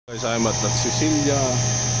Guys, I'm at the Cecilia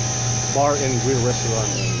Bar and Grill Restaurant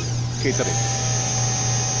and Catering.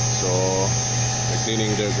 So they're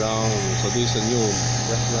cleaning their ground. So this is a new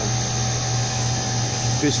restaurant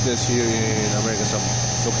business here in American Samoa,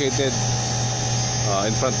 located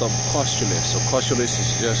in front of Cecelias. So Cecelias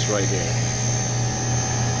is just right here.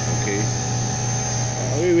 Okay,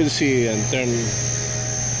 we will see and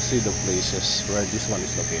see the places where this one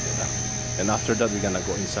is located. And after that, we're gonna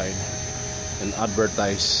go inside and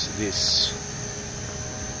advertise this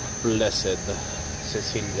blessed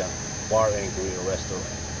Cecilia Bar and Grill Restaurant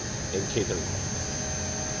and Catering.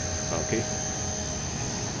 Okay,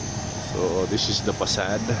 so this is the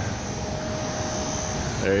facade.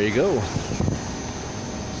 There you go.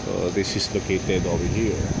 So this is located over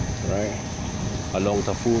here, right along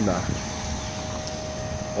Tafuna,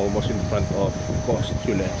 almost in front of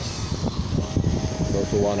Cecelias.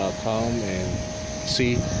 Those who wanna come and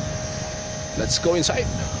see, let's go inside.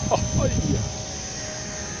 Oh, yeah.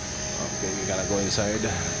 Okay, we're gonna go inside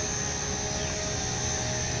and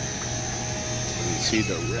see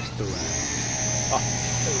the restaurant. Oh,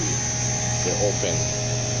 they're open.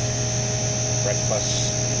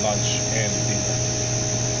 Breakfast, lunch, and dinner.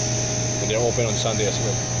 And they're open on Sunday as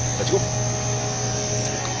well. Let's go.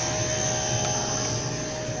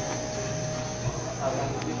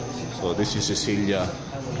 So this is Cecilia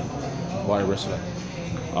Bar Restaurant.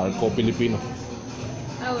 Arco Filipino.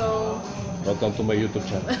 Hello. Welcome to my YouTube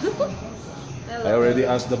channel. Hello. I already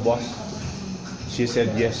asked the boss. She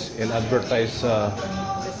said yes and advertise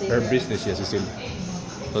her business. Yes, Cecilia.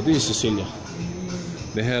 So this is Cecilia.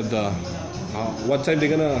 They have the what time they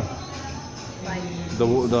gonna the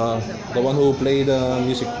one who play the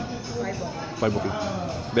music 5 o'clock.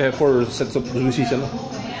 They have 4 sets of musicians.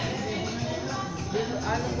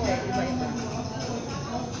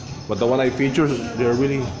 But the one I feature, they're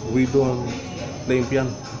really doing playing piano.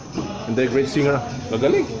 And they're great singer.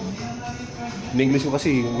 Magaling. In English ko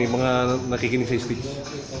kasi may mga nakikinig sa stage.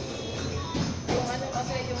 Yung ano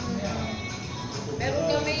kasi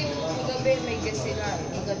meron kami yung gabi, may guest sila.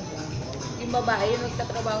 Maganda. Yung babae, yung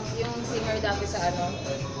nagtatrabaho, yung singer dati sa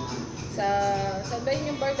sa ba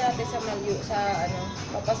yung bar dati sa Malyo, sa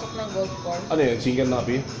papasok ng golf course. Ano yun? Singer na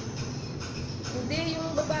api? Hindi, yung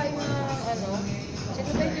babae na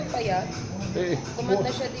sino ba yung payat? Kumanta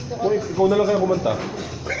siya dito. Ikaw na lang kaya kumanta.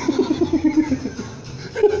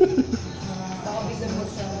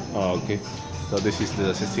 Oh, okay. So this is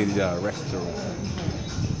the Cecilia restaurant.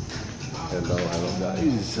 Hello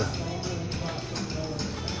guys.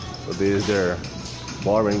 So this is their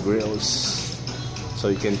bar and grills. So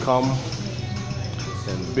you can come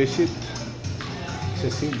and visit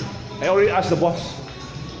Cecilia. I already asked the boss.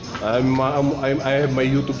 I have my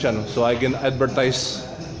YouTube channel, so I can advertise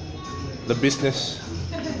the business.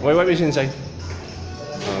 My wife is inside.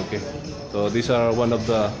 Okay, so these are one of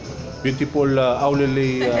the beautiful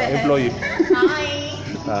hourly employee. Hi.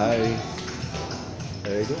 Hi.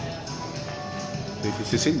 There you go. This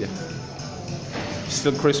is Cecilia.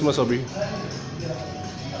 Still Christmas over here.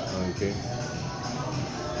 Okay.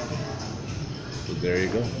 So there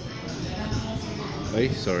you go.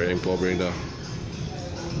 Hey, sorry, I'm covering the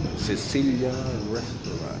Cecilia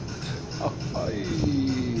restaurant. Oh, hi.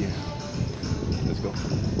 Let's go.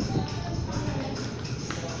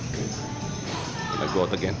 Okay. Let's go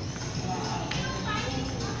out again.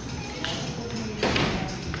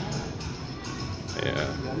 Yeah.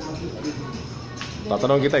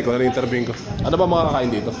 Tatanong kita kung ano yung interviewin ko. Ano ba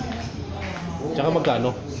makakain dito? Tsaka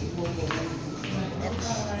magkano?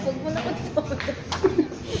 Huwag mo naman ito.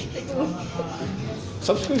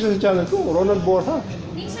 Subscribe sa channel ko, Ronald Borja.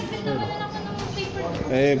 Saglit naman na ako ng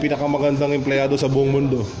paper. Pinakamagandang empleyado sa buong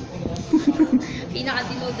mundo.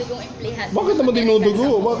 Pinaka-dinudugong empleyado. Bakit naman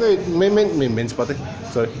dinudugo? Bakit? May mens pati.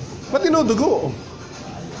 Sorry. Ba't dinudugo?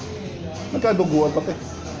 Nagkaduguan pati.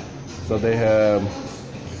 So they have,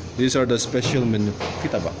 these are the special menu.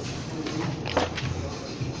 Kita ba?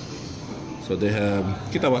 So they have,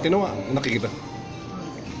 kita ba? Tinawa, nakikita.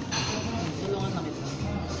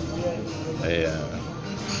 Ayan.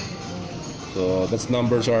 So those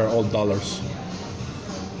numbers are all dollars.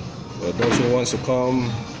 So those who wants to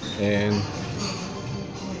come and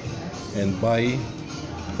buy.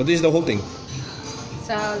 So this is the whole thing.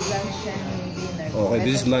 Sa lunch and dinner. Okay,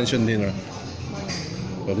 this is lunch and dinner.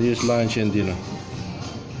 So this is lunch and dinner.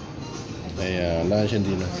 Ayan, lunch and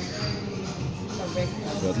dinner.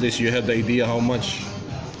 So at least you have the idea how much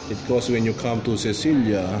it costs when you come to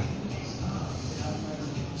Cecilia's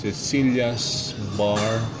Bar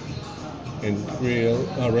and Grill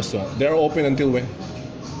restaurant. They're open until when?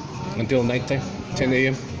 Until night time, 10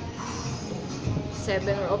 a.m. 7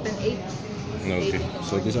 or open 8. Okay.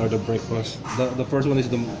 So these are the breakfast. The first one is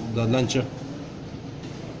the lunch.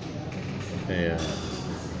 Yeah.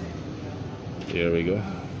 Here we go.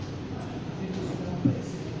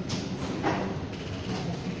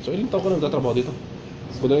 So ilang taon ka nang tatrabaho dito?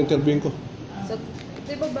 Kung na-interviewin ko. So,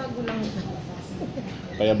 di ba bago lang?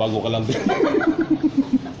 Kaya bago ka lang din.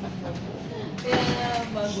 Kaya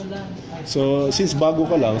bago lang. So since bago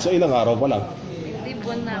ka lang, so ilang araw pa lang? Hindi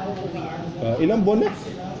buwan na ako kuya. Ilang buwan na?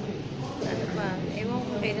 Ano pa? Ewan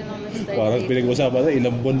ko kailan ako nag-start Parang dito. pinag-usapan na,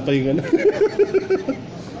 ilang buwan pa yung ano.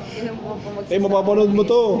 Ilang buwan pa Eh, mapapanood mo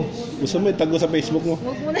to. Gusto mo, tag mo sa Facebook mo.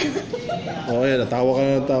 Huwag mo na. Oo, yan. Natawa ka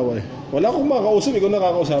na natawa eh. Wala akong makakausap. Ikaw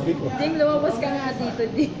nakakausapin ko. Ding, lumabas ka nga dito,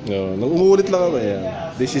 Ding. No, nang umuulit lang ako. Ayan.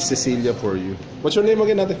 This is Cecilia for you. What's your name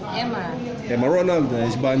again natin? Emma. Emma Ronald.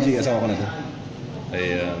 Is Banji. Asawa ko natin.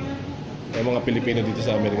 Ayan. Yung mga Pilipino dito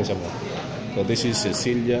sa American Samoa. So this is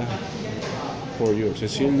Cecilia for you.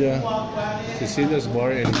 Cecilia's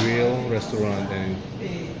Bar and Grill, Restaurant and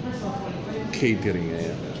Catering.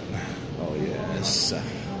 Ayan. Oh yes.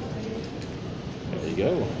 There you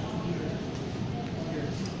go.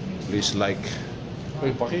 Please like.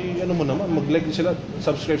 Uy, ano mo naman, mag-like din sila,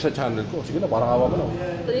 subscribe sa channel ko. Sige na, parang awa mo na.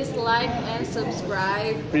 Please like and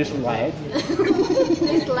subscribe. Please like.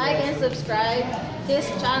 Please like and subscribe his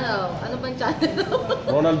channel. Ano bang channel?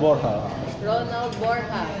 Ronald Borja. Ronald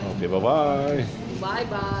Borja. Okay, bye-bye.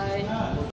 Bye-bye.